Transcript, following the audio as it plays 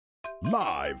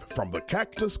Live from the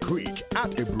Cactus Creek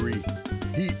at Ibri,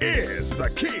 he is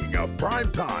the king of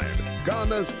prime time,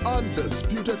 Ghana's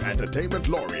undisputed entertainment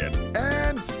laureate,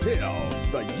 and still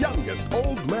the youngest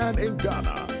old man in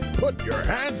Ghana. Put your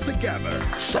hands together,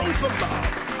 show some love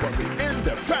for the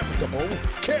indefatigable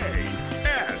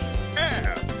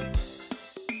KSM.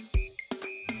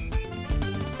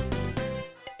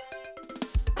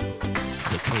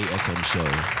 The KSM Show.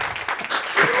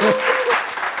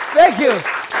 Thank you.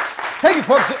 Thank you,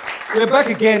 folks. We're back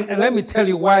again, and let me tell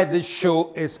you why this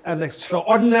show is an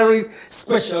extraordinary,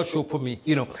 special show for me.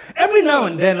 You know, every now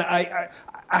and then I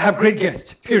have great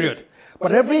guests, period.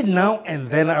 But every now and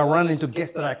then I run into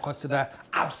guests that I consider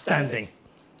outstanding.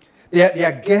 They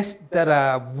are guests that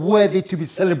are worthy to be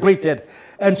celebrated.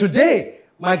 And today,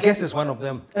 my guest is one of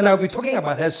them. And I'll be talking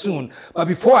about her soon. But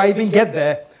before I even get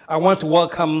there, I want to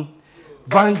welcome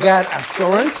Vanguard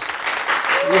Assurance.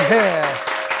 Yeah.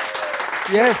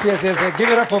 Yes. Give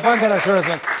it up for Vanguard Assurance.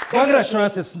 Vanguard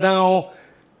Assurance is now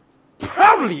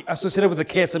proudly associated with the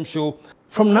KSM Show.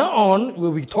 From now on,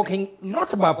 we'll be talking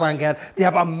not about Vanguard. They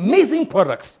have amazing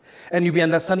products, and you'll be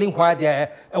understanding why they're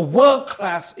a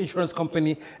world-class insurance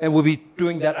company, and we'll be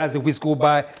doing that as the weeks go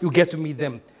by. You'll get to meet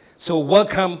them. So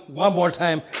welcome one more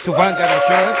time to Vanguard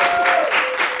Assurance.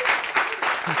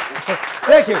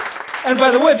 Thank you. And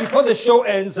by the way, before the show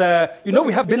ends, you know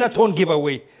we have Binatone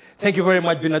giveaway. Thank you very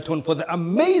much, Binatone, for the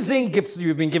amazing gifts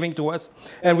you've been giving to us.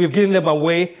 And we've given them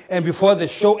away. And before the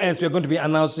show ends, we're going to be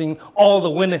announcing all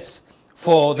the winners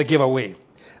for the giveaway.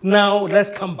 Now, let's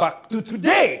come back to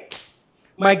today.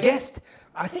 My guest,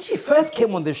 I think she first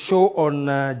came on the show on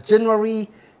January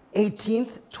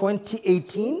 18th,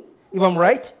 2018, if I'm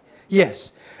right.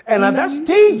 Yes. And at that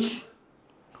stage,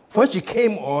 when she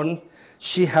came on,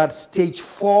 she had stage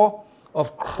 4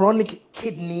 of chronic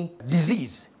kidney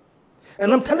disease.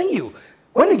 And I'm telling you,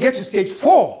 when you get to stage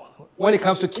 4, when it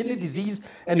comes to kidney disease,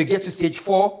 and you get to stage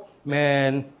 4,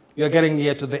 man, you're getting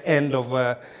near to the end of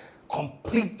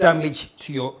complete damage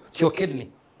to your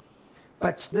kidney.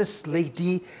 But this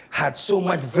lady had so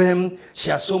much vim,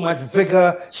 she had so much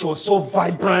vigor, she was so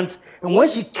vibrant. And when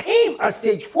she came at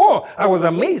stage 4, I was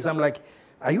amazed. I'm like,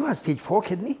 are you at stage 4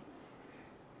 kidney?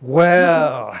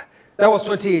 Well, that was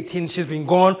 2018. She's been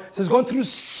gone. She's gone through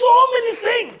so many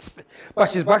things.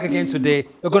 But she's back again today.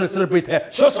 We're going to celebrate her.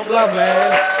 Show some love,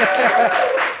 man.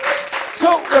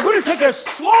 So we're going to take a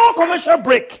small commercial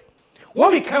break.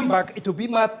 When we come back, it will be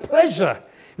my pleasure,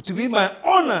 it will be my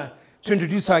honor to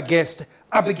introduce our guest,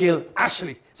 Abigail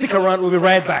Ashley. Stick around. We'll be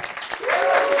right back.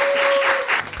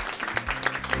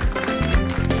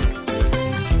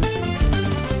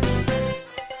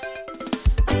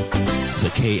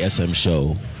 The KSM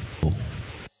Show.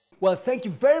 Well, thank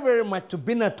you very, very much to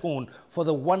Binatone for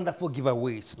the wonderful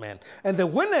giveaways, man. And the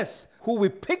winners who we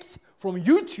picked from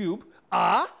YouTube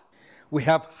are, we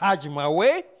have Haj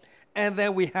Mawe, and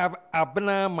then we have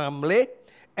Abna Mamle,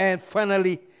 and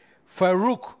finally,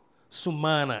 Farouk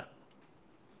Sumana.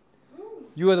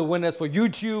 You are the winners for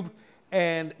YouTube,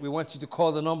 and we want you to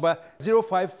call the number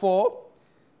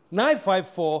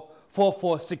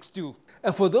 054-954-4462.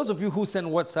 And for those of you who send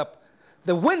WhatsApp,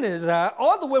 the winners are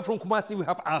all the way from Kumasi. We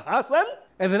have Al Hassan,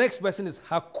 and the next person is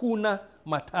Hakuna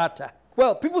Matata.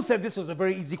 Well, people said this was a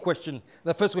very easy question.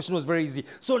 The first question was very easy.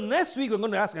 So next week, we're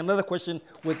going to ask another question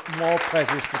with more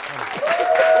prizes to come.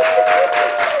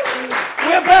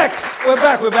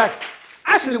 We're back.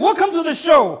 Ashley, welcome to the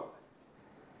show.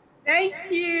 Thank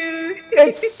you.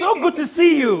 It's so good to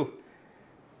see you.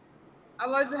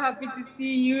 I'm also happy to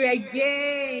see you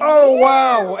again. Oh,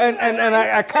 wow. And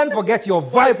I can't forget your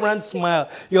vibrant smile.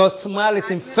 Your smile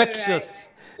is infectious.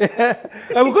 Right.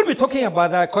 And we're going to be talking about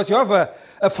that because you have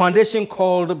a foundation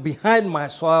called Behind My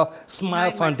Smile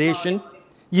Foundation.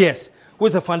 Yes,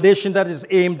 which is a foundation that is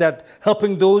aimed at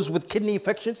helping those with kidney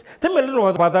infections. Tell me a little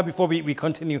about that before we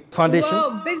continue. Foundation?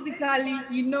 Well, basically,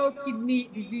 you know, kidney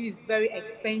disease is very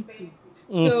expensive.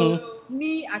 So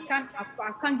me, I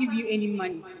can't give you any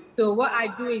money. So what I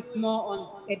do is more on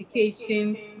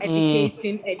education. And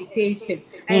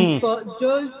for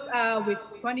those with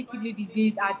chronic kidney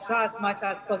disease, I try as much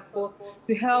as possible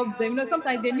to help them. You know,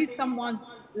 sometimes they need someone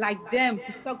like them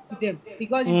to talk to them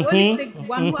because it only takes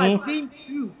one who has been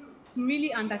through to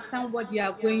really understand what they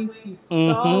are going through. So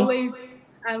I always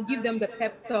give them the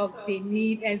pep talk they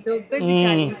need. And so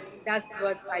basically, that's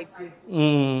what I do.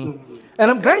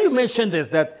 And I'm glad you mentioned this,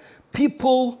 that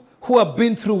people who have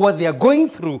been through what they are going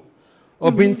through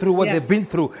or been through what they've been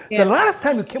through. The last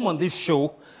time you came on this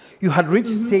show, you had reached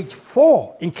stage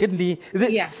 4 in kidney, is it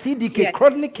CDK,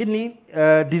 chronic kidney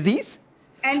disease?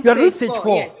 And you had reached stage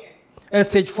 4. Yes. And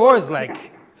stage 4 is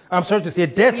like, I'm sorry to say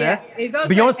death, It's also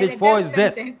Beyond stage 4 is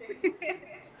death.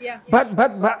 Yeah. But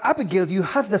Abigail, you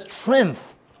had the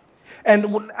strength.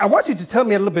 And I want you to tell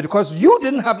me a little bit, because you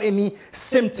didn't have any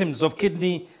symptoms of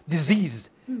kidney disease.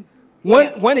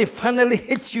 When it finally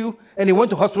hit you and you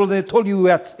went to hospital, they told you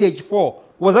were at stage 4.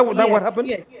 Was that what happened?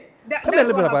 Yes. Tell me a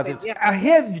little bit about it. Yeah. I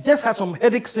hear you just had some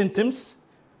headache symptoms.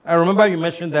 I remember you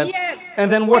mentioned that. Yeah.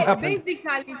 And then what happened?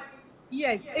 Basically,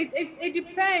 yes, it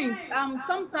depends.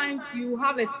 Sometimes you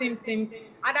have a symptom,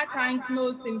 other times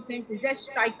no symptoms, it just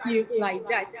strike you like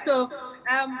that. So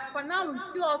for now, I'm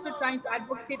still also trying to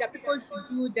advocate that people should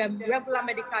do the regular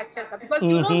medical checkup, because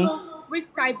you don't know which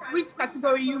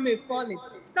category you may fall in.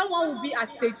 Someone will be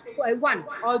at stage 1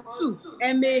 or 2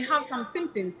 and may have some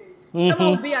symptoms. Someone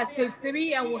will be at stage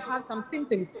 3 and will have some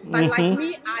symptoms. But like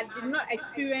me, I did not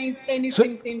experience any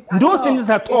symptoms at all. No symptoms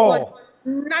at all?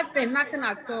 Nothing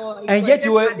at all. And yet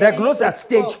you were diagnosed at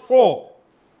stage 4.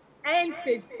 And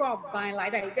stage 4, by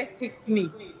like that, it just hits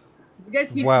me. It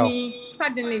just hits me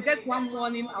suddenly. Just one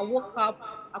morning, I woke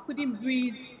up, I couldn't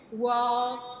breathe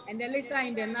well, and then later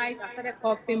in the night, I started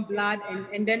coughing blood,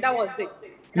 and then that was it.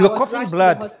 You were coughing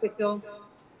blood? To the hospital.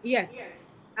 Yes.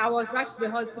 I was rushed to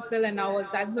the hospital and I was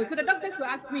diagnosed. So the doctors were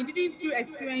asking me, didn't you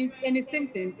experience any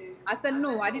symptoms? I said,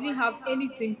 no, I didn't have any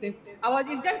symptoms.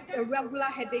 It's just a regular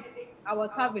headache I was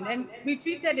having. And we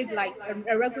treated it like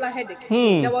a regular headache.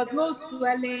 There was no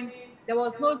swelling. There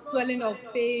was no swelling of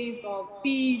face or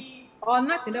feet or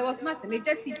nothing. There was nothing. It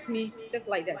just hits me just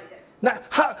like that. Now,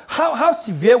 how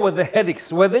severe were the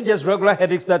headaches? Were they just regular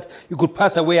headaches that you could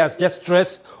pass away as just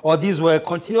stress, or these were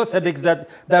continuous headaches that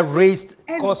raised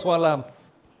cause for alarm?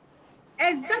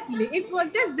 Exactly. It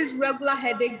was just this regular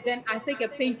headache, then I take a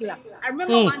painkiller. I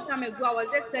remember one time ago, I was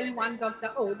just telling one doctor,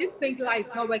 oh, this painkiller is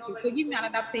not working, so give me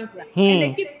another painkiller. And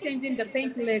they keep changing the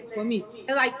painkillers for me.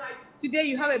 They're like, today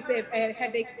you have a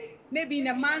headache, maybe in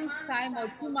a month's time or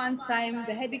 2 months' time,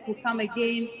 the headache will come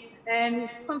again. And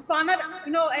for another, and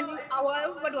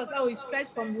everybody was always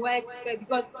stressed from work,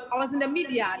 because I was in the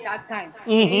media at that time.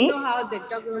 And you know how the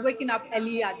juggle, waking up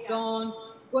early at dawn,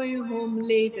 going home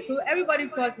late. So everybody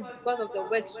thought it's because of the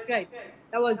work stress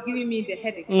that was giving me the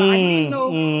headache. But I didn't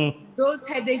know those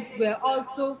headaches were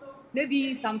also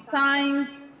maybe some signs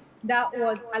that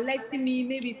was alerting me.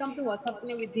 Maybe something was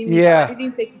happening with him. Yeah. I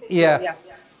didn't take it. Yeah.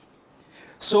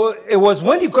 So it was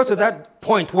when you got to that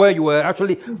point where you were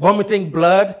actually vomiting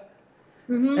blood,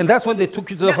 and that's when they took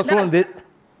you to the hospital.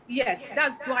 Yes,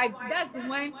 that's when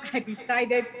I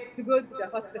decided to go to the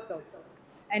hospital.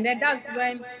 And then that's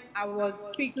when I was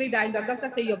quickly diagnosed. The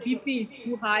doctor said, your BP is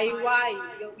too high. Why?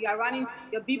 You are running,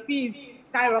 your BP is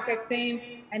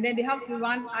skyrocketing. And then they have to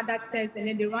run other tests. And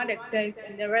then they run the test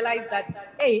and they realized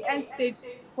that, hey, end stage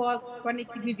 4 chronic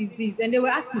kidney disease. And they were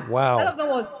asking, all of them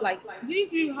was like,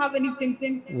 didn't you have any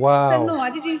symptoms? Wow. I said, no, I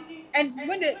didn't. And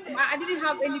when I didn't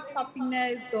have any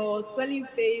puffiness or swelling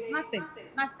face,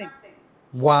 nothing.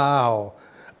 Wow.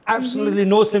 Absolutely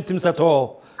no symptoms at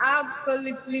all.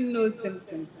 Absolutely no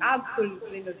symptoms.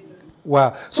 Absolutely no symptoms.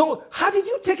 Wow. So how did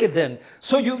you take it then?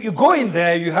 So you go in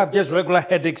there, you have just regular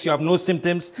headaches, you have no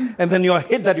symptoms, and then you're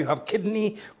hit that you have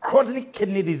chronic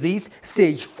kidney disease,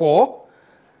 stage 4.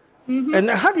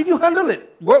 And how did you handle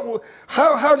it?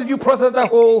 How did you process that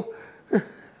whole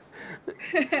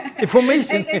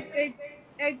information?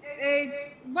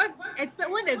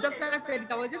 When the doctor said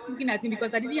it, I was just looking at him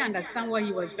because I didn't understand what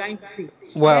he was trying to say.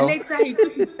 Wow. And later he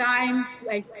took his time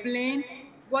to explain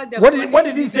what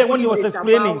did he say when he was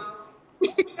explaining?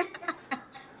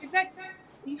 He said,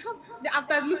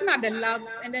 after looking at the labs,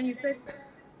 and then he said,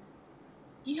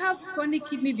 you have chronic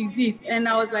kidney disease. And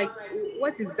I was like,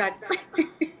 what is that?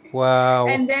 Wow.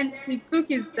 And then he took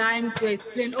his time to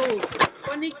explain,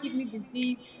 chronic kidney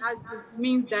disease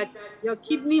means that your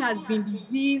kidney has been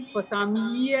diseased for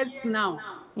some years now.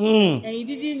 And you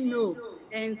didn't know.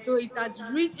 And so it has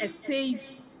reached a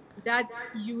stage that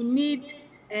you need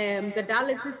the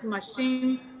dialysis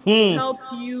machine to help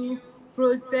you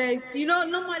process.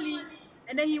 Normally,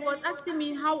 and then he was asking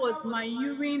me how was my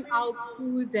urine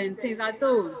output and things. I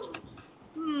said,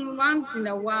 once in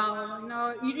a while,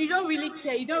 you don't really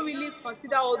care. You don't really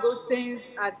consider all those things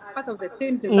as part of the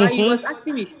symptoms. But he was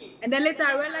asking me. And then later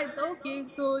I realized, okay,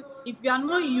 so if you are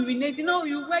not urinating,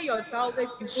 you wear your trousers.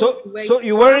 So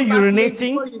you weren't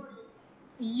urinating?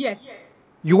 Yes.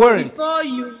 You weren't?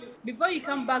 Before you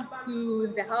come back to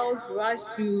the house, rush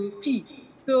to pee.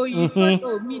 So you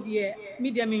thought, media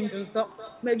means just to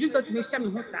make sure it's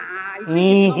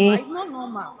not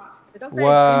normal. The doctor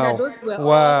explained that those were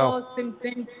all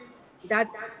symptoms that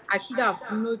I should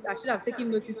have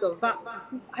taken notice of. But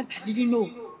I didn't know.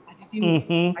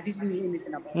 I didn't know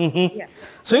anything about it. Yeah.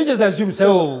 So you just assume, say,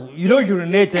 oh, you don't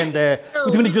urinate and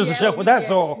between the juice and share. That's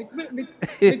all. Between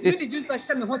the juice and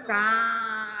share, the whole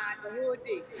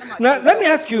day. Now, let me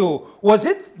ask you, was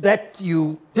it that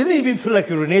you didn't even feel like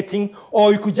urinating,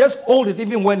 or you could just hold it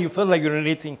even when you felt like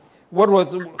urinating? What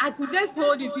was it? I could just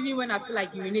hold it even when I feel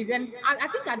like urinating. And I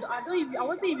think I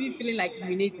wasn't even feeling like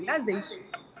urinating. That's the issue.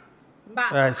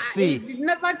 But I see.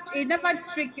 It never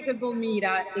triggered me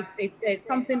that it's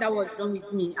something that was wrong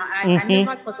with me. I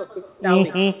never thought of it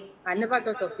that way. I never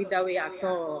thought of it that way at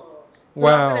all. So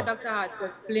after the doctor has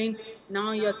explained,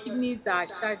 now your kidneys are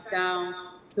shut down,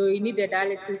 so you need a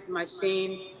dialysis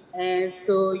machine, and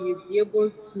so you'll be able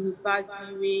to pass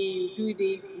urine, you do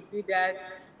this, you do that.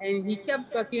 And he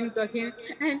kept talking,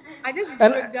 and I just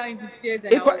broke down into tears.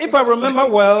 And If I remember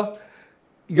well,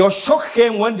 your shock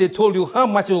came when they told you how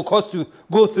much it will cost to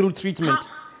go through treatment.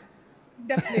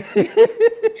 Definitely.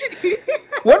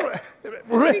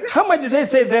 How much did they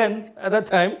say then at that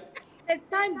time? At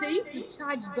the time, they used to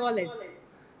charge dollars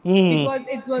because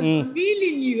it was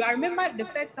really new. I remember the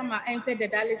first time I entered the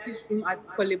dialysis room at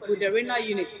Kolebu, the renal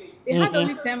unit. They had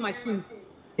only 10 machines.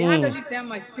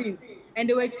 And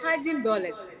they were charging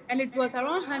dollars. And it was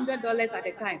around $100 at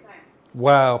the time.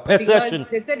 Wow, per session.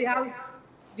 They said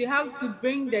they have to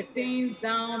bring the things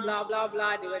down, blah, blah,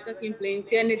 blah. They were talking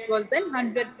plenty. And it was then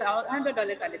 $100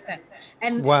 at the time.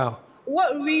 And wow.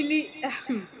 What really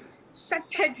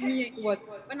shattered me was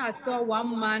when I saw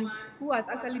one man who has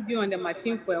actually been on the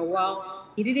machine for a while.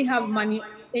 He didn't have money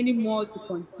anymore to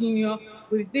continue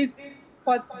with this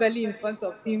hot belly in front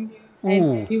of him.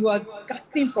 And he was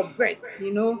gasping for breath,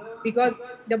 because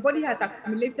the body has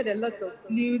accumulated a lot of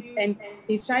fluids and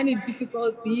he's finding it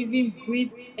difficult to even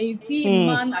breathe. And you see a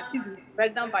man as if he's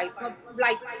pregnant, but it's not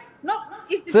like,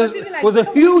 it was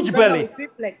a huge belly.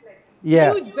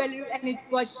 Yeah. Huge belly, and it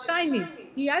was shining.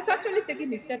 He has actually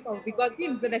taken the shirt off because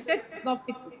the shirt is not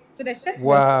fitting. So the shirt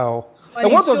wow.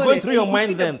 And what was going through your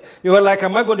mind then? You were like,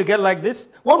 am I going to get like this?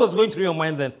 What was going through your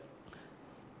mind then?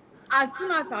 As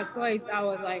soon as I saw it, I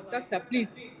was like, doctor, please,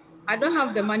 I don't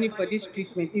have the money for this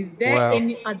treatment. Is there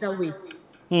any other way?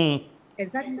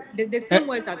 Exactly. The same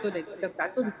words I told the doctor. I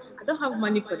told him, I don't have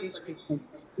money for this treatment.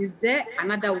 Is there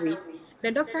another way?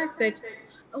 The doctor said,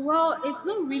 well, it's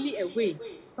not really a way,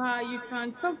 but you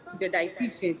can talk to the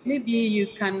dietitians. Maybe you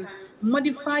can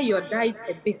modify your diet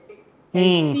a bit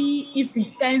and see if he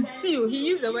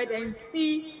used the word, and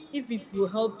see if it will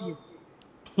help you.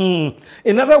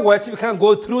 In other words, if you can't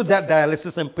go through that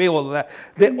dialysis and pay all that,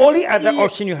 the only other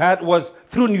option you had was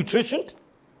through nutrition?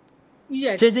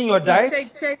 Yes. Changing your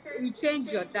diet? You change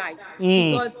your diet.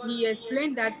 Because he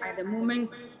explained that at the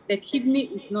moment, the kidney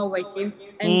is not working.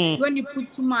 And when you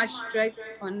put too much stress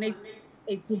on it,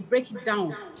 it will break it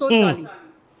down totally.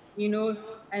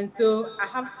 And so I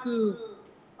have to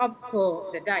opt for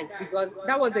the diet because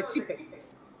that was the cheapest.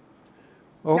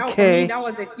 Okay. That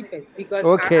was the cheapest because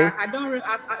I don't.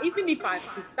 Even if I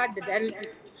could start the dialysis,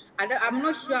 I'm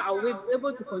not sure I will be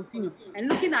able to continue. And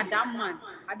looking at that man,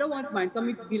 I don't want my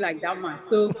tummy to be like that man.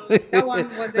 So that one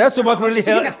wasn't. That stomach really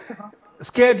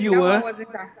scared you, huh?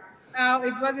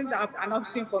 It wasn't an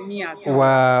option for me at all.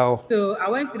 Wow. So I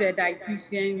went to the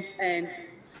dietitian and,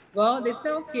 they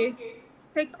said, okay,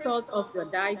 take salt off your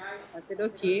diet. I said,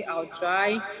 okay, I'll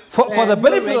try. For the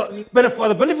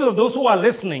benefit of those who are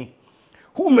listening,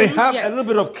 who may have a little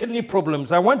bit of kidney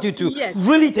problems, I want you to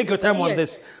really take your time on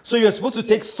this. So you're supposed to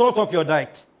take salt off your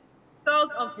diet.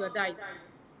 Salt off your diet.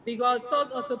 Because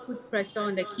salt also puts pressure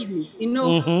on the kidneys.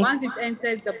 Once it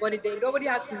enters the body, nobody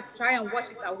has to try and wash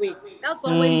it away. That's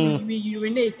why when you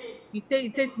urinate, it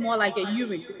tastes more like a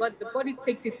urine because the body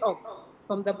takes it off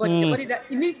from the body. The body,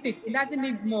 it needs it doesn't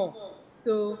need more.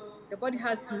 So the body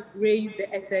has to raise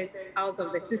the excess out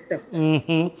of the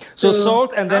system. So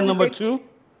salt, and then number 2?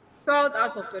 Salt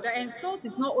out of your diet. And salt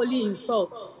is not only in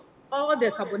salt. All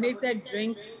the carbonated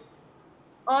drinks,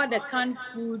 all the canned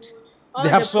food, all the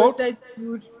processed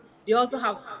food, they also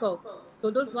have salt. So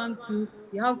those ones too,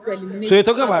 you have to eliminate. So you're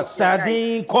talking about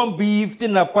sardine, corned beef,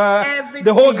 tinapa,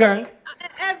 the whole gang?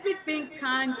 Everything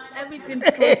canned, everything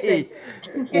processed.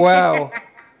 Wow.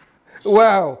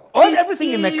 Wow.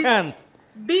 Everything in the can.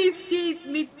 Biscuits,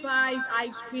 meat pies,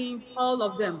 ice creams, all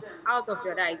of them out of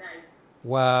your diet.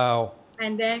 Wow.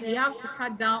 And then you have to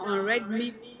cut down on red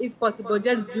meat. If possible,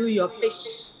 just do your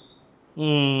fish.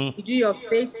 You do your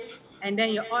fish. And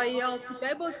then your oils, if you're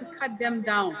able to cut them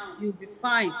down, you'll be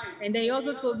fine. And then he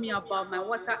also told me about my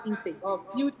water intake or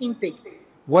fluid intake.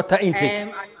 Water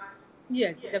intake?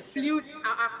 Yes, the fluid,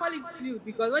 I call it fluid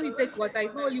because when you take water,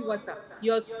 it's not only water.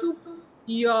 Your soup,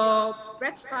 your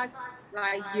breakfast,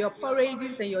 like your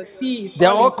porridges and your tea is They're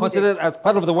all all included. considered as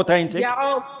part of the water intake? They are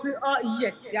all,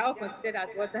 yes, they are all considered as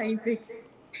water intake.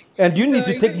 And you need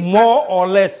So to take if more or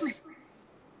less?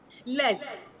 less,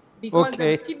 because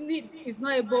Okay. the kidney is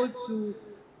not able to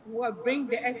bring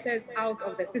the excess out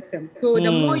of the system. So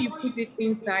the more you put it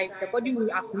inside, the body will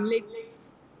accumulate.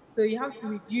 So you have to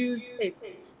reduce it.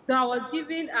 So I was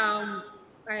given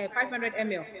 500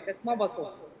 ml, the small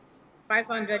bottle,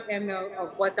 500 ml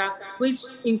of water, which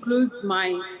includes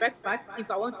my breakfast if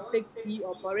I want to take tea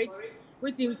or porridge,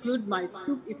 which includes my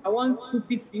soup if I want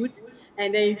soupy food,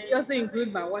 and then it also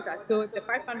includes my water. So the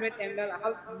 500 ml, I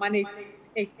have to manage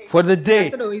it. For the day? I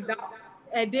said, oh, is that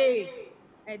a day,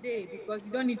 because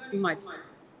you don't need too much.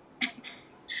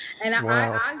 And I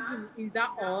asked him, is that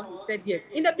all? He said yes.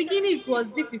 In the beginning, it was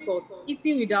difficult,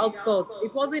 eating without salt.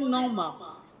 It wasn't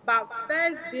normal. But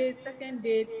first day, second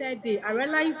day, third day, I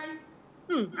realized,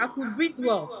 I could breathe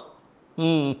well.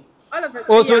 All of a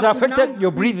Also, it I could affected now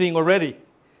your breathe. breathing already?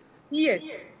 Yes.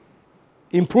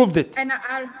 Improved it? And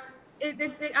I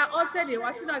altered it.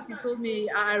 As soon as he told me,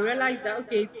 I realized that,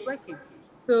 okay, it's working.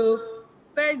 So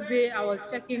first day, I was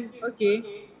checking,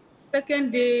 okay.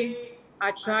 Second day,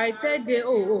 I tried. Third day,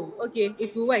 okay,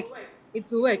 it will work. It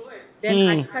will work. Then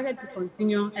I started to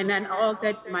continue, and then I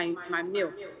altered my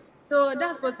meal. So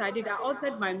that's what I did. I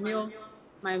altered my meal,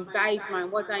 my diet, my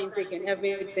water intake, and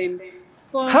everything.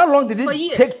 How long did for it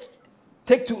years.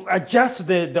 take to adjust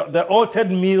the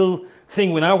altered meal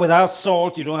thing without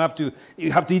salt? You have to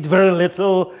eat very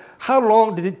little. How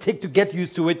long did it take to get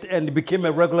used to it and it became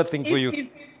a regular thing for you?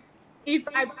 If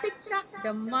I picture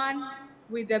the man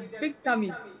with the big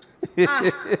tummy,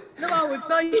 no one would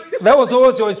tell you. That was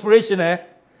always your inspiration, eh?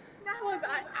 That was,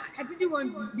 I didn't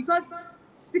want to, because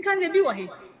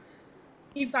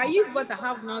if I use what I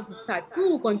have now to start,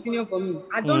 who will continue for me?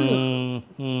 I don't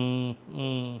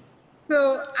know.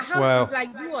 So I have to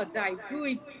do or die, do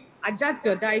it, adjust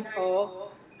your diet,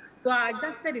 so I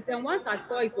adjusted it, and once I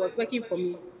saw it was working for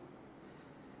me,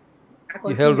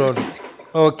 you held on.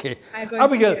 Okay.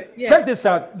 Abigail, check this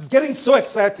out. It's getting so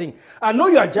exciting. I know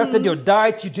you adjusted your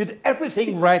diet, you did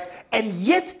everything right, and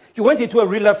yet you went into a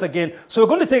relapse again. So we're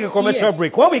going to take a commercial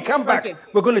break. When we come back,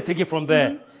 we're going to take it from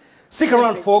there. Stick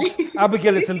around, folks.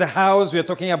 Abigail is in the house. We're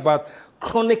talking about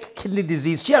chronic kidney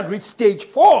disease. She had reached stage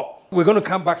 4. We're going to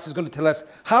come back. She's going to tell us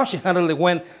how she handled it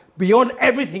when, beyond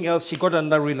everything else, she got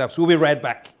another relapse. We'll be right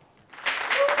back.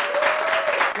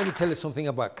 Let me tell you something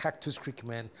about Cactus Creek,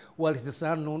 man. Well, it is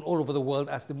now known all over the world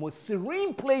as the most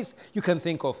serene place you can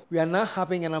think of. We are now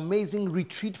having an amazing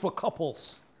retreat for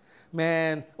couples.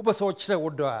 Man,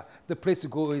 the place to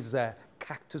go is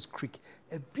Cactus Creek,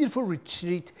 a beautiful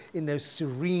retreat in a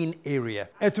serene area.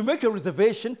 And to make your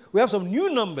reservation, we have some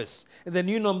new numbers. And the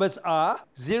new numbers are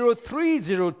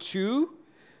 0302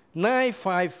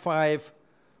 955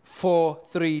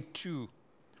 432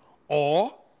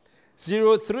 or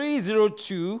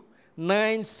 0302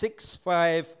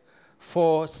 965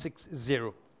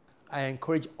 460. I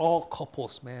encourage all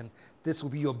couples, man. This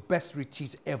will be your best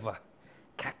retreat ever.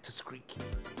 Cactus Creek.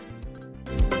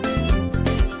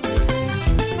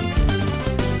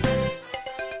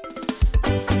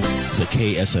 The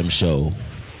KSM Show.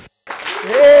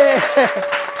 Yeah.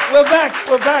 We're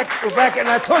back. And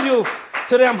I told you,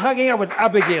 today I'm hanging out with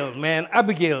Abigail, man.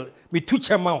 Abigail,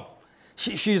 Mituchamau.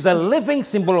 She's a living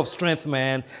symbol of strength,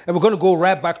 man. And we're going to go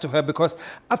right back to her because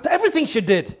after everything she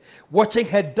did, watching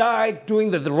her die,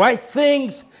 doing the right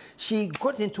things, she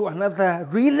got into another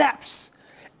relapse.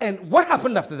 And what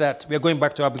happened after that? We are going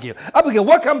back to Abigail. Abigail,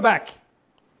 welcome back.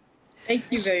 Thank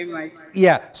you very much.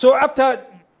 Yeah. So after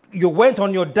you went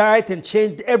on your diet and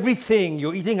changed everything,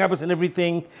 your eating habits and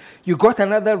everything, you got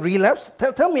another relapse.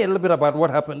 Tell me a little bit about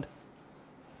what happened.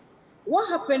 What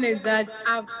happened is that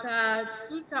after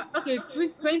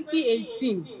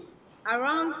 2018,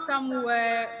 around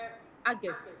somewhere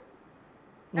August,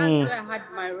 that's where I had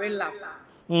my relapse.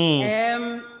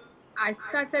 I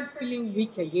started feeling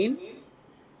weak again,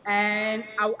 and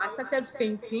I started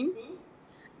fainting.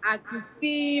 I could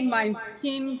see my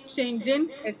skin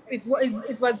changing. It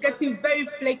was getting very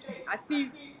flaky. I see,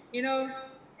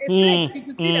 flakes. You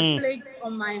could see the flakes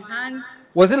on my hands.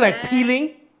 Was it like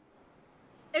peeling?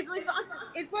 It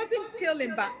wasn't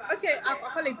peeling, but okay,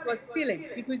 alcohol, it was peeling.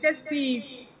 You could just see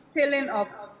it peeling off.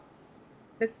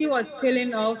 The skin was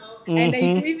peeling off, and then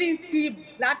you could even see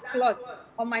blood clots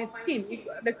on my skin.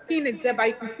 The skin is there, but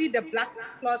you could see the black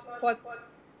clot spots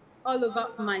all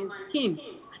over my skin.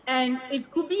 And it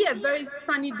could be a very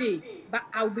sunny day, but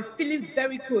I would be feeling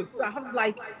very cold. So I was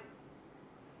like,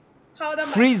 powder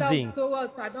freezing myself so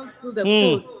well so I don't feel the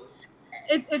cold.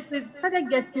 It started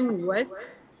getting worse.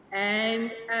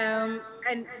 And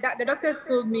the doctors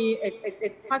told me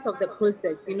it's part of the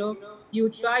process. You know, you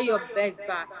try your best,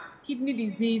 but kidney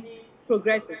disease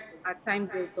progresses as time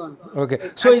goes on. Okay.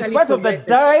 It So in actually spite of the progresses.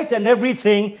 diet and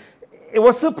everything, it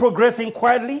was still progressing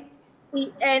quietly?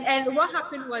 And what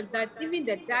happened was that even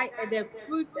the diet, the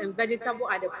fruits and vegetable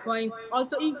at the point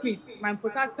also increased. My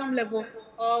potassium level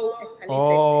all escalated.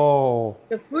 Oh.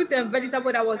 The fruit and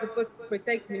vegetable that was supposed to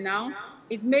protect me now,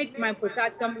 it made my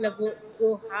potassium level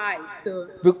go high. So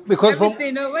Because from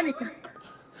everything, you know,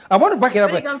 I want to back it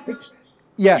up. when it comes to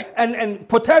Yeah, and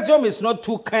potassium is not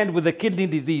too kind with the kidney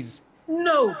disease.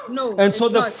 no, And so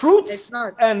it's the not. fruits It's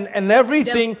not. and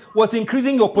everything was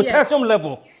increasing your potassium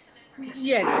level.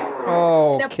 Yes.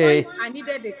 Oh, The okay. point I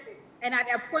needed it. And at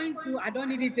a point too, I don't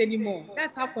need it anymore.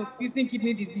 That's how confusing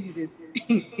kidney disease is.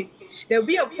 There'll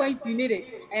be a point you need it,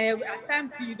 and at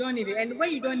times you don't need it. And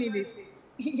when you don't need it,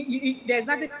 there's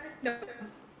nothing the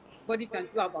body can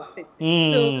do about it.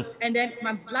 So, and then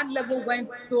my blood level went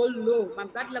so low. My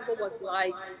blood level was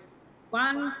like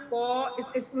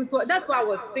 1.4. That's why I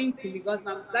was fainting, because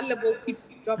my blood level keeps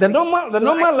dropping. The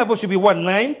normal level should be what,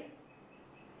 9?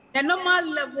 The normal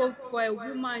level for a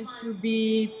woman should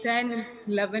be 10,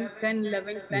 11, 10,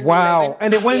 11, 10, Wow. 11.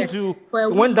 And it went Yes, to for a it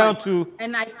woman. went down to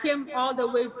And I came all the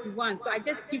way to 1. So I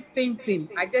just keep fainting.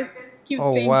 I just keep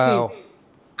oh fainting. wow.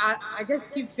 I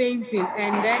just keep fainting.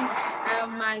 And then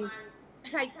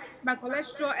my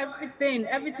cholesterol,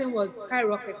 everything was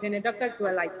skyrocketing. And the doctors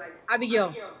were like,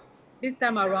 Abigail, this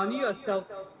time around, you yourself,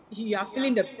 you are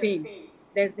feeling the pain.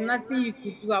 There's nothing you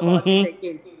could do about it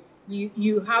again.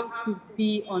 You have to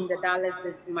be on the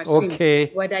dialysis machine,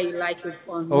 Okay. whether you like it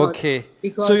or not. Okay.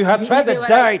 Because So you had tried the they were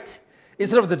diet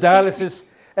instead of the dialysis,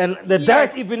 and the Yes.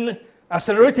 diet even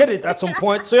accelerated it at some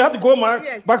point. So you had to go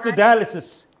Yes, back to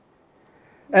dialysis.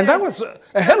 And that was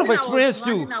a hell of an experience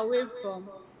too. running away from.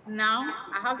 Now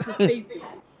I have to face it.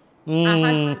 I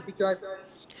had to, because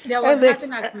there was And the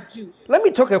nothing I could do. let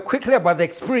me talk quickly about the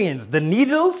experience. The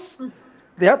needles,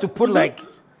 they had to put like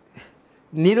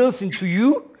needles into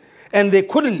you, and they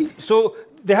couldn't. So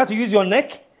they had to use your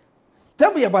neck.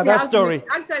 Tell me about They that have to story.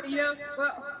 actually, you know,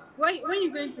 when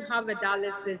you're going to have a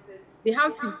dialysis, they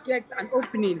have to get an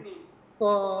opening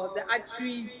for the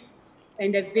arteries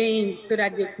and the veins, so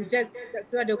that they could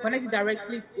they'll connect it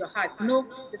directly to your heart. You know,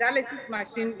 the dialysis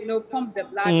machine, you know, pump the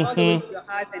blood all the way to your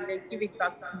heart and then give it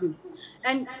back to you.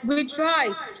 And we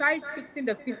tried fixing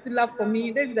the fistula for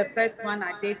me. This is the first one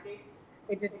I did.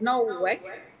 It did not work.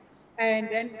 And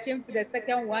then came to the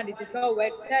second one, it did not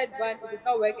work. Third one, it did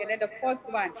not work. And then the fourth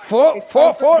one, Four it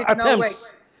also did not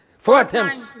attempts. work. 4 Times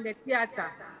attempts. in the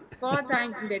theater. 4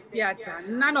 times in the theater.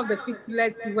 None of the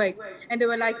fistulas work. And they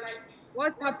were like,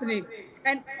 what's happening?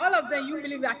 And all of them, you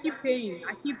believe me, I keep paying.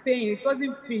 It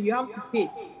wasn't free. You have to pay.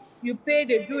 You pay,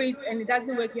 they do it, and it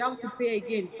doesn't work. You have to pay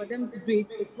again for them to do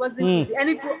it. It wasn't easy. And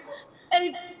it's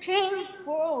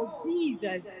painful.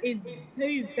 Jesus. It's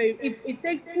very, very, it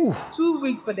takes 2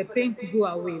 weeks for the pain to go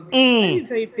away. Very,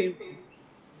 very painful.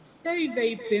 Very,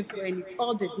 very painful, and it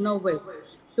all did not work.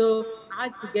 So I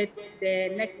had to get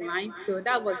the neckline. So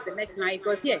that was the neckline. It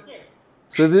was here.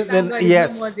 So then No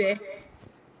yes. more there.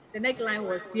 The neckline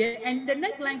was here, and the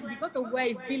neckline, because of where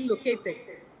it's been located,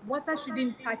 water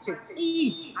shouldn't touch it.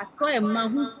 I saw a man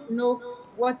who's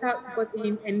water got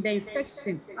in, and the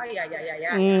infection.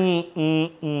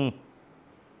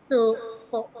 So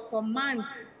for months,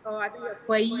 or I think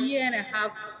for a year and a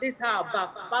half, this is how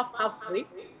about halfway.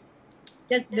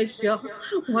 Just make sure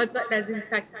water doesn't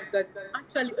touch it, because it's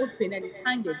actually open and it's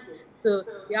hanging. So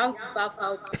you have to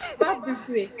bath this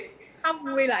way,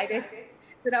 halfway like this.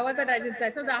 So that water doesn't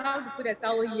touch. So that I have to put a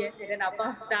towel here, and then I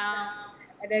bath down,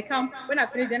 and then when I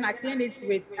finish, then I clean it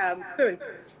with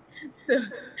spirits. So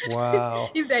Wow.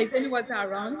 if there is any water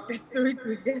around, the spirits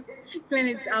will just clean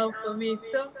it out for me.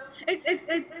 So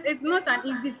it's not an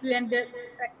easy feeling. The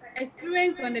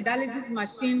experience on the dialysis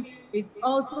machine is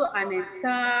also an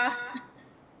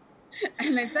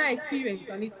entire experience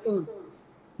on its own.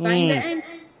 But in the end,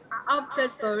 I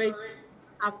opted for it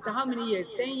after how many years?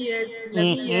 10 years,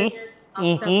 11 years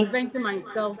after preventing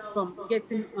myself from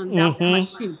getting on that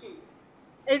machine.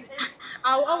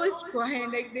 I'll always cry,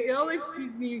 and they always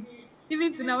tease me.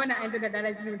 Even to now, when I entered the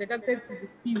dialysis room, the doctors were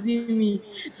teasing me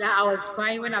that I was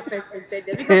crying when I first entered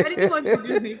there, because I didn't want to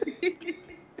do it.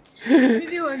 I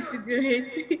didn't want to do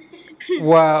it.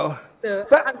 Wow. So,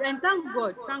 and thank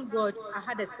God, I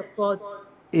had a support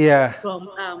Yeah. from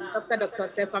Dr.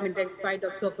 Sekwame, despite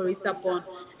Dr. Farisa Pon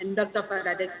and Dr.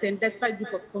 Fada Dexon, despite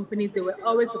group of companies, they were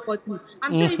always supporting me.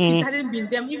 I'm sure if it hadn't been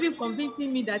them, even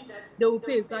convincing me that they will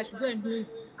pay, so I should go and do it,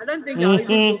 I don't think I'll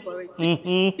even go for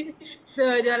it.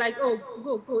 So they're like, oh,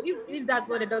 go. If that's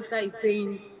what the doctor is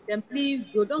saying, then please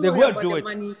go. Don't worry about the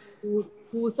money.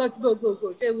 We'll sort, go.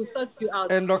 They will sort you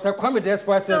out. And Dr. Kwame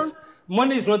Despa says,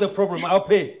 money is not the problem, I'll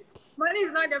pay. Money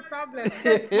is not the problem.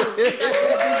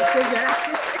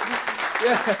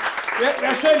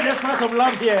 We're showing Despa some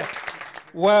love here.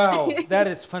 Wow, that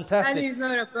is fantastic. Money is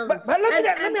not a problem. But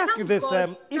let me ask you this.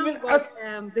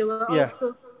 They were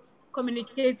also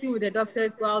communicating with the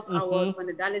doctors while I was on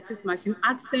the dialysis machine,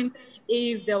 asking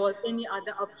if there was any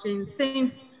other option.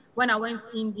 Since when I went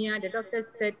to India, the doctors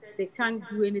said they can't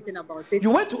do anything about it.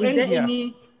 You went to India?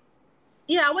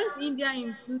 Yeah, I went to India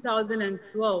in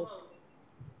 2012.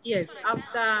 Yes,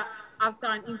 after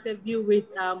an interview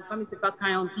with Kwame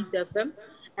Sefakai on PCFM,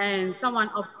 and someone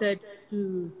opted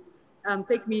to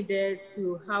take me there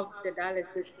to have the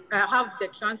dialysis, have the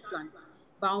transplant.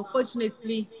 But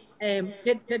unfortunately, the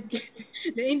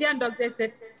Indian doctor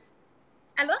said,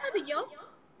 "Hello, Abigail,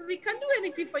 we can't do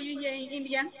anything for you here in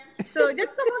India. So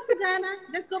just go back to Ghana.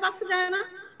 Just go back to Ghana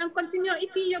and continue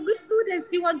eating your good food and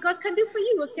see what God can do for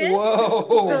you, okay?"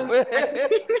 Whoa. So,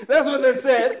 that's what they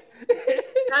said.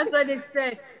 That's what they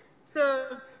said.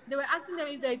 So they were asking them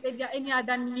if there is any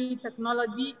other new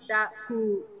technology that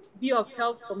could be of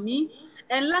help for me.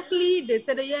 And luckily, they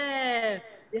said, yeah,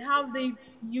 they have these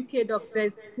UK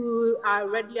doctors who are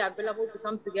readily available to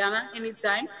come to Ghana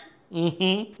anytime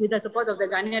with the support of the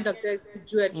Ghanaian doctors to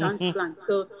do a transplant.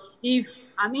 So if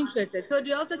I'm interested. So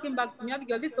they also came back to me,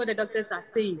 because this is what the doctors are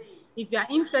saying. If you are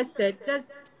interested,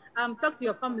 just talk to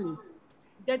your family,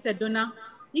 get a donor.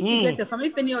 If you get a family,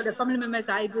 if any of the family members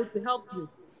are able to help you,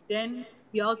 then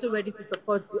we are also ready to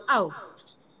support you out.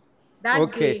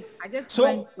 That day, I just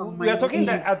went on my knee. We are talking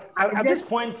that at this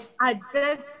point. I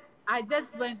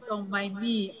just went on my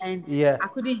knee and I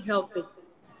couldn't help it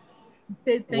to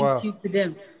say thank you to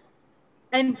them.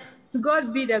 And to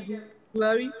God be the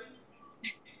glory.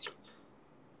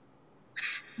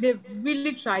 They've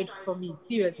really tried for me,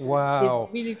 seriously. Wow.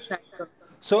 They've really tried for me.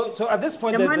 So at this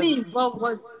point, the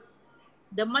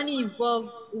money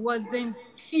involved wasn't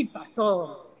cheap at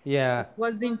all. Yeah. It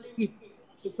wasn't cheap.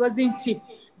 It wasn't cheap.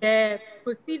 The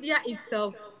procedure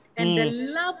itself and the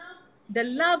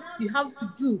labs you have to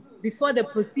do before the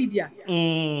procedure.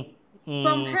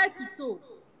 From head to toe.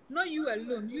 Not you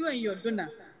alone, you and your donor.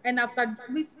 And after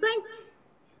we spent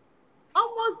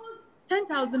almost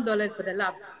 $10,000 for the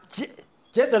labs.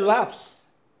 Just the labs?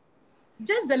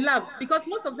 Just the labs, because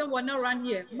most of them were not run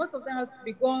here. Most of them have to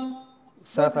be gone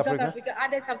South Africa.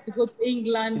 Others have to go to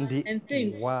England and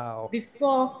things. Wow.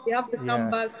 Before they have to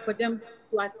come back for them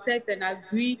to assess and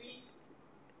agree.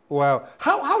 Wow.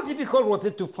 How difficult was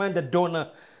it to find a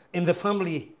donor in the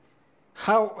family?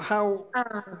 How?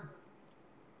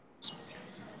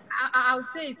 I'll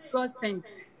say it's God sent.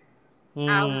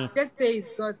 I'll just say it's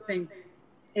God sent.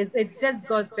 It's just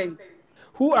God sent.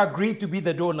 Who agreed to be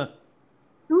the donor?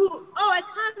 A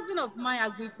cousin of mine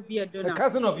agreed to be a donor. A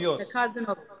cousin of yours? The cousin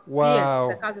of wow.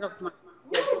 Yes, the cousin of mine.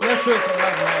 Let's show some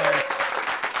love, man.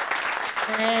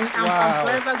 And I'm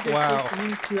forever grateful to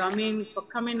him too. I mean, for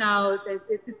coming out and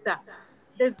say, sister,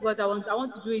 this is what I want. I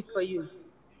want to do it for you.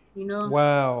 You know?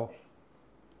 Wow.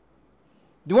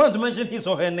 Do you want to mention his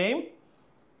or her name?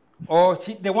 Or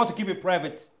they want to keep it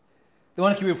private? They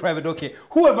want to keep it private, okay.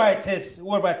 Whoever it is,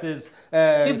 God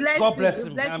bless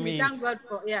him. I mean, thank God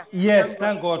for, yes,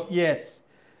 thank God, yes.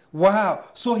 Wow.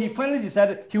 So he finally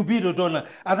decided he'll be the donor.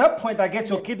 At that point, I guess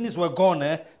your kidneys were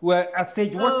gone, were at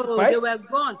stage what? 5? They were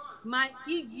gone. My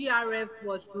EGRF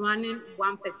was running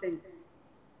 1%.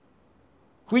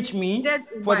 Which means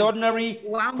for the ordinary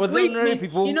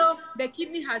people. You know, the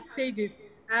kidney has stages.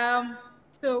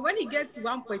 So when it gets to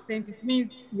 1%, it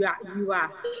means you are.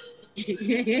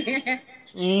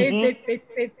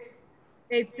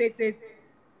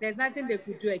 There's nothing they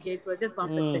could do again. It was just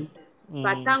 1%.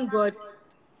 But thank God,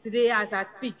 today as I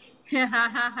speak,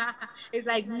 it's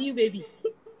like new baby.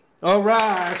 All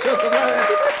right.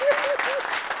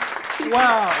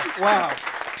 Wow.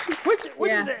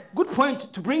 Which is a good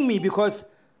point to bring me, because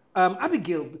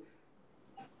Abigail,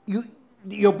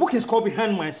 your book is called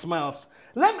Behind My Smiles.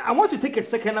 I want to take a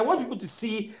second. I want people to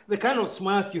see the kind of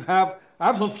smiles you have. I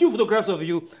have some few photographs of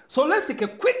you. So let's take a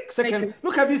quick second.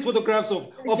 Look at these photographs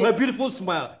of her beautiful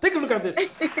smile. Take a look at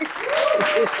this.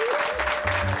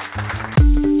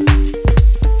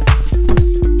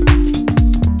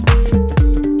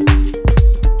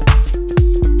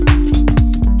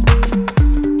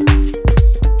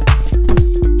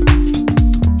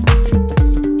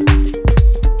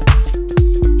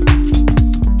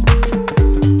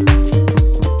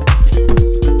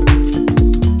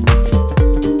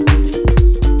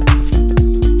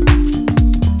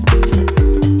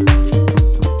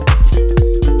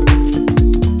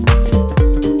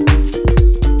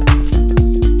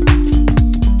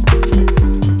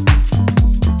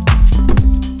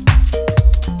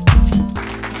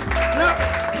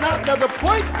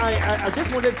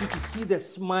 the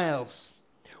smiles.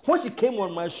 When she came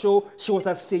on my show, she was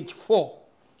at stage 4.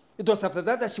 It was after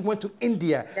that she went to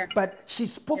India. Yeah. But she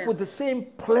spoke with the same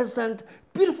pleasant,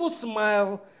 beautiful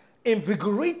smile,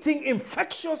 invigorating,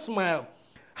 infectious smile.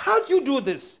 How do you do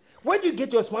this? Where do you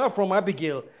get your smile from,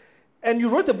 Abigail? And you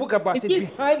wrote a book about it,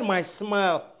 Behind My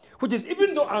Smile, which is,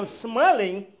 even though I'm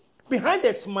smiling, behind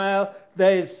that smile,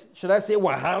 there is, should I say,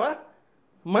 wahala?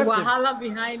 Massive. Wahala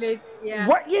behind it, yeah.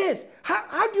 What? Yes.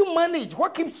 How do you manage?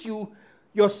 What keeps you,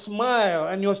 your smile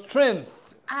and your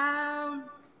strength? I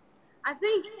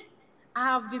think I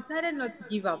have decided not to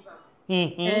give up.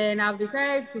 And I've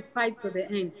decided to fight to the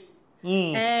end.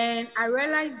 And I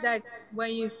realized that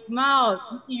when you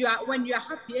smile, when you are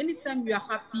happy, anytime you are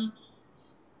happy,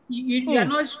 you are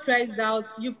not stressed out,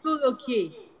 you feel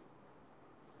okay.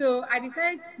 So I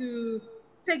decided to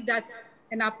take that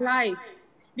and apply it.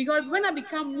 Because when I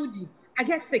become moody, I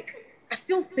get sick. I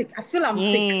feel sick. I feel I'm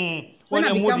sick. When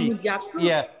I become moody, I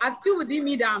feel within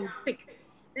me that I'm sick.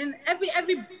 And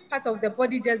every part of the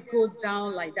body just goes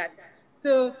down like that.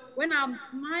 So when I'm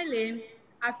smiling,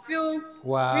 I feel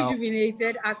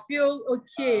rejuvenated. I feel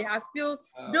okay. I feel,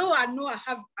 though I know I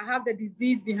have the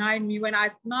disease behind me, when I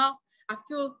smile, I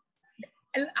feel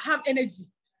I have energy.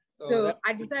 So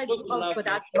I decided to opt for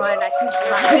that smile. I keep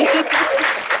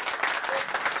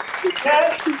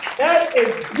smiling. That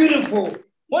is beautiful.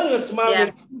 When you're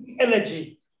smiling,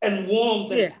 energy and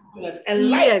warmth and happiness and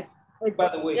light. By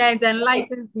the way, it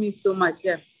enlightens me so much.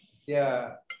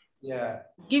 Yeah.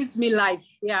 Gives me life.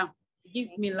 Yeah,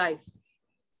 gives me life.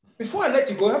 Before I let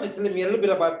you go, you have to tell me a little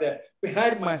bit about the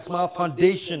Behind My Smile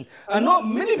Foundation. I know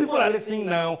many people are listening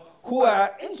now who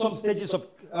are in some stages of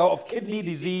kidney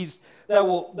disease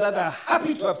that are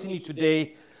happy to have seen you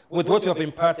today with what you have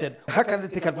imparted. How can they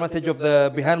take advantage of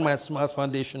the Behind My Smiles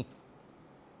Foundation?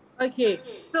 Okay,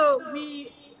 so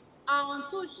we are on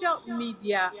social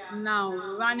media now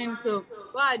running. So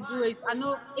what I do is, I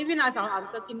know even as I'm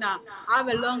talking now, I have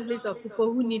a long list of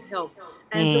people who need help.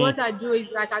 And so what I do is,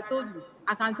 like I told you,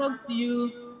 I can talk to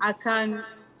you, I can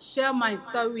share my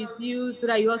story with you so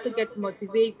that you also get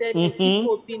motivated and keep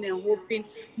hoping and hoping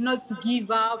not to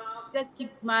give up. Just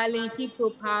keep smiling, keep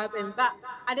hope up. But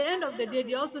at the end of the day,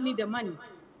 they also need the money.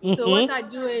 So what I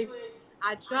do is,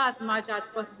 I try as much as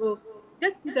possible,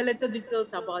 just put a little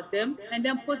details about them and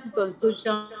then post it on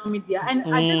social media. And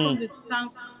I just want to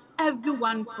thank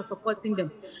everyone for supporting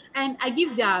them. And I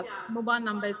give their mobile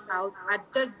numbers out. I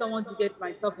just don't want to get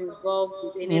myself involved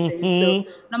with anything. So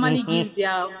normally give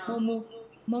their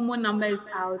Momo numbers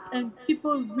out, and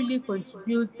people really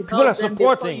contribute to help them. They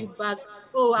call you back.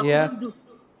 Oh,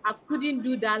 I couldn't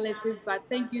do dialysis, but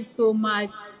thank you so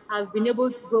much. I've been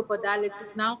able to go for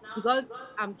dialysis now because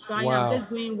I'm trying. I'm just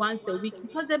doing once a week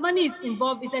because the money is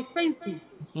involved. It's expensive.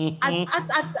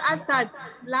 As at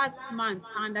last month,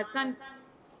 I understand.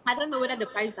 I don't know whether the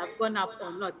prices have gone up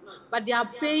or not, but they are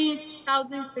paying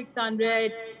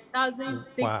 1,600,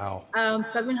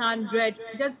 700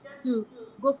 just to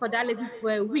go for dialysis for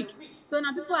a week. So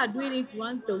now people are doing it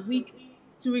once a week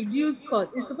to reduce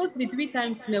costs. It's supposed to be 3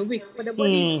 times in a week for the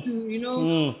body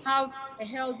to, have a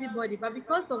healthy body. But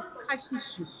because of cash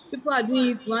issue, people are doing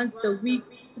it once a week.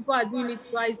 People are doing it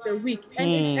twice a week. And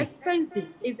it's expensive.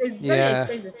 It's very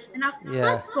expensive. And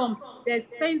apart from the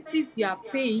expenses you are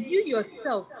paying, you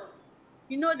yourself,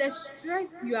 the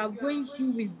stress you are going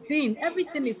through within,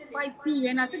 everything is fighting you.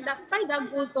 And I think that fight that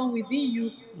goes on within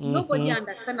you, nobody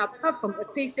understands apart from a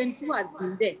patient who has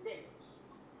been there.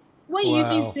 When you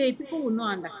even say, people will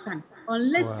not understand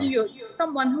unless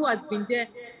someone who has been there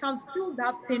can feel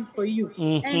that pain for you.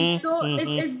 And so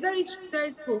it's very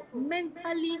stressful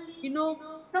mentally.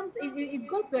 It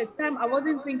got to a time I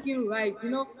wasn't thinking right.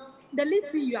 The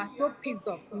listening, you are so pissed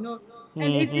off. And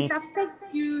it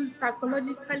affects you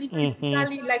psychologically,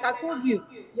 physically. Like I told you,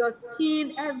 your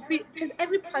skin,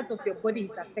 every part of your body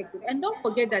is affected. And don't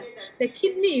forget that the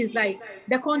kidney is like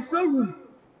the control room.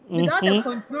 Without the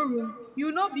control room, you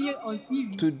will not be on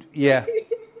TV.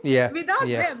 Without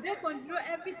them, they control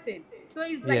everything. So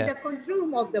it's like the control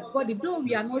room of the body. Though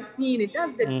we are not seeing it,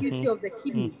 that's the duty of the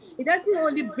kidney. It doesn't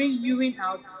only bring urine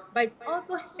out, but it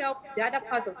also helps the other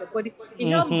parts of the body. It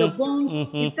helps the bones.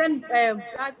 It sends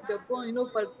blood to the bone,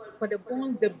 for the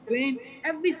bones, the brain,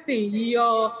 everything.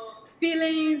 Your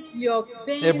feelings, your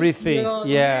veins, everything, your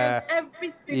nerves,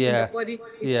 everything in the body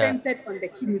is centered on the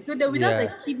kidney. So that without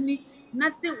the kidney,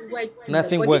 nothing works.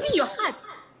 Nothing in the body. works. Even your heart.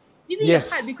 Even your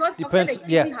heart, because after the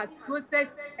kidney has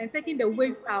processed and taken the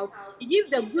waste out, it gives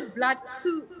the good blood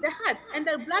to the heart, and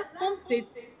the blood pumps it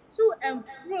to and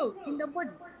fro in the body.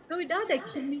 So without the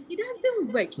kidney, it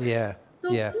doesn't work. So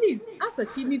please, as a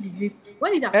kidney disease,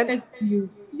 when it affects you,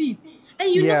 please. And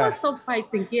you Yeah. never stop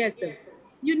fighting, KSM.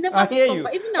 You never I hear stop you.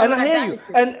 fighting. Even And I after hear you.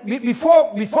 dialysis.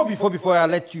 And before I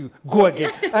let you go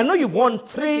again, I know you've won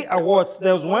 3 awards.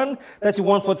 There was one that you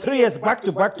won for 3 years back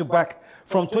to back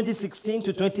from 2016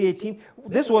 to 2018.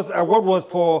 This award was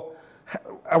for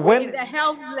when It's a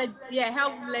Health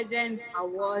Legend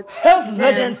Award. Health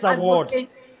Legends Award. Advocate-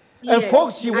 And yes.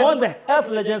 folks, she won the Health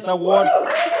Legends Award.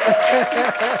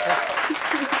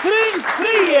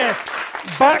 3 years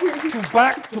back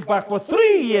to back for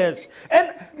 3 years.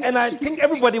 And I think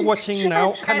everybody watching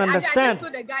now can understand. I just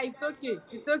told the guy, it's okay.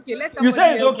 It's okay. Let You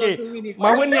say it's somebody else go okay. to win it.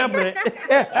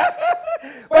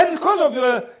 But it's because of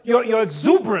your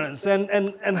exuberance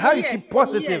and how you keep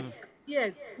positive.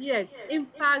 Yes.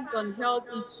 Impact on health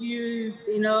issues,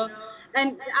 you know.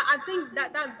 And I think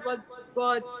that's what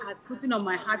God has put in on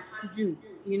my heart to do,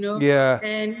 you know. Yeah.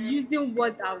 And using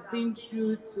what I've been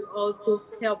through to also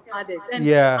help others. And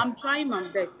Yeah. I'm trying my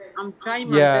best.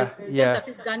 Yeah, Just yeah. that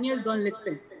people, Ghanaians don't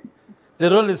listen. They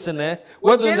don't listen, eh?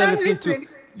 What don't they listen to?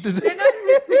 They don't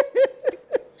listen.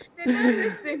 They don't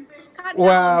listen. Cut down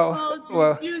Wow. salt,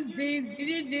 Wow. use this.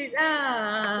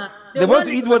 They want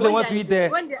to eat what they want to eat there.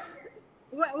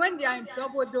 When they are in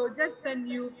trouble, they'll just send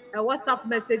you a WhatsApp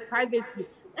message privately.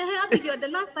 Hey, Abigail, the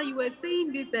last time you were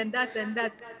saying this and that and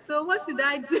that. So what should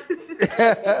I do?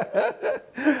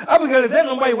 Abigail, is there a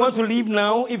number you want to leave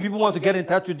now if people want to get in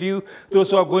touch with you, those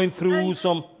who are going through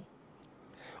some,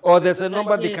 or there's a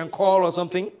number they can call or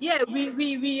something? Yeah,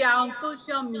 we are on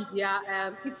social media.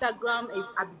 Instagram is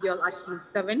Abigail Ashley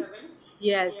 7.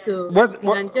 Yeah, so What's just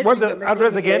the leave a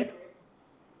address message again? there.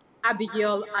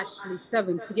 Abigail Ashley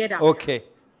 7 together. Okay.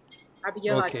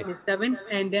 Abigail Okay. Ashley 7,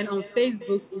 and then on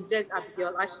Facebook it's just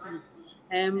Abigail Ashley.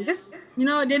 Just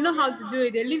they know how to do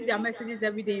it. They leave their messages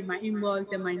every day in my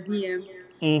inbox and my DMs,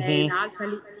 and I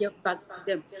actually get back to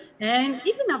them. And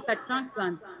even after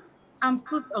transplant, I'm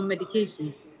still on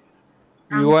medications.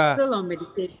 You are? Still on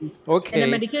medications. Okay.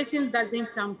 And the medications doesn't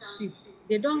come cheap.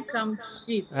 They don't come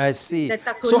cheap. I see. The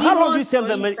So how long do you tacrolimus, stay on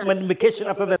the for instance, medication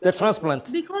after the transplant?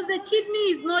 because the kidney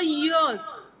is not yours.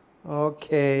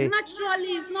 Okay.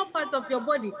 Naturally, it's not part of your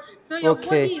body. So your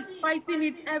body is fighting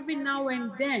it every now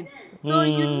and then. So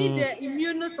you need the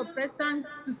immunosuppressants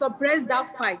to suppress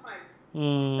that fight.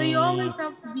 So you always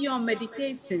have to be on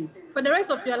medications for the rest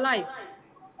of your life.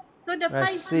 So the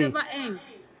fight never ends.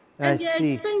 And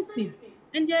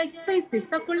they're expensive.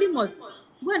 Tacrolimus,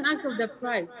 go and ask of the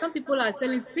price. Some people are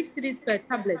selling 6 cities per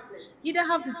tablet. You either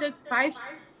have to take 5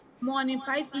 morning,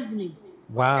 5 evening.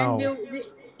 Wow.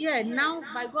 And now,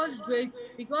 by God's grace,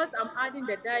 because I'm adding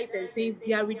the diet and things,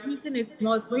 they are reducing it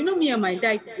small. So you know me and my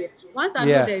diet here. Once I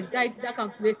know there's diet that can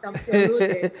place something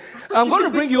there. I'm going to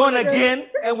bring you on again,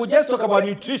 and we'll just talk about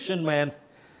nutrition, man.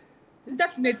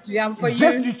 Definitely, I'm for you.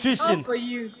 Just nutrition. All for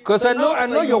you. Because I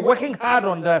know you're working hard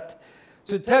on that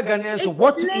to tell Ghanaians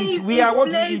what to eat. It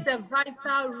plays a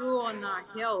vital role on our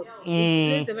health.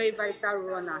 It plays a very vital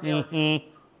role on our health.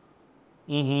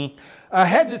 I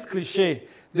heard this cliche.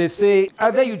 They say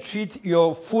either you treat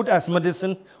your food as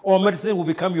medicine or medicine will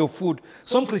become your food.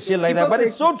 Some cliche like that, but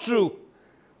it's so true.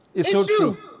 It's so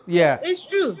true. Yeah. It's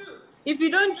true. If you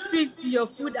don't treat your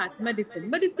food as medicine,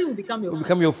 medicine will become your food.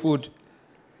 Become your food.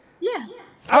 Yeah.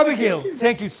 Abigail,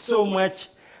 thank you so much.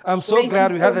 I'm so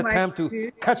glad we had the time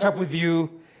to catch up with you.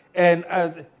 And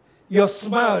your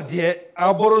smile, dear,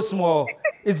 I'll borrow small.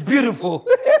 It's beautiful.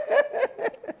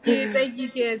 Thank you,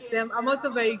 KSM. I'm also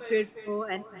very grateful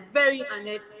and very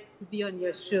honored to be on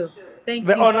your show. Thank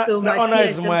you so much. The honor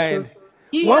is mine.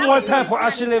 One more time for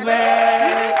Ashley,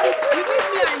 man. You made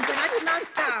me an international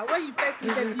star when you first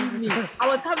interviewed me. I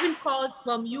was having calls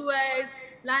from US,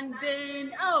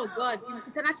 London. Oh, God,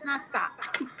 international star.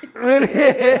 Really?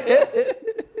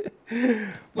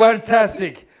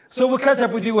 Fantastic. So we'll catch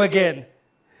up with you again.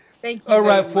 Thank you. All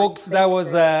right, folks, that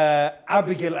was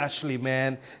Abigail Ashley,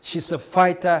 man. She's a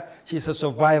fighter. She's a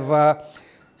survivor.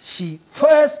 She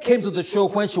first came to the show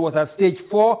when she was at stage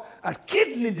 4 at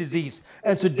kidney disease.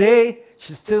 And today,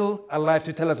 she's still alive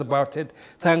to tell us about it.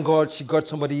 Thank God she got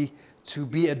somebody to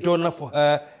be a donor for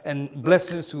her, and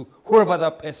blessings to whoever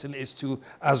that person is too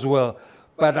as well.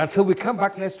 But until we come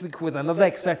back next week with another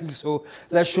exciting show,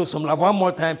 let's show some love one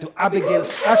more time to Abigail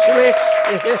Ashley.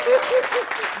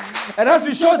 And as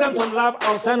we show them some love,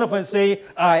 I'll sign off and say,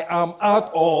 I am out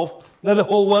of. Let the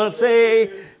whole world say,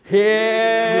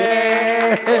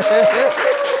 here.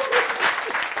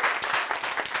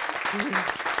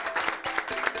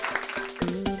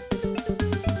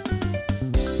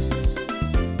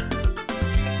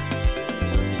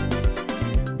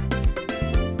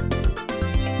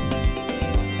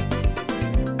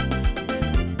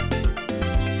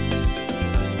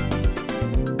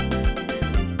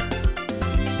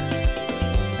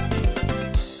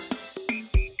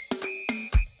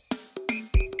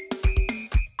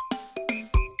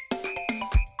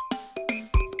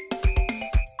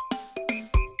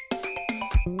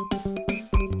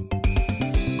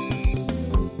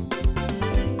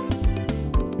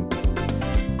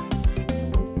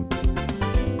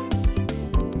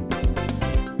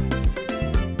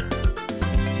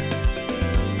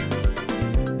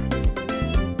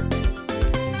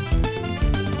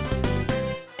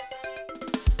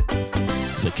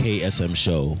 KSM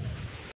Show.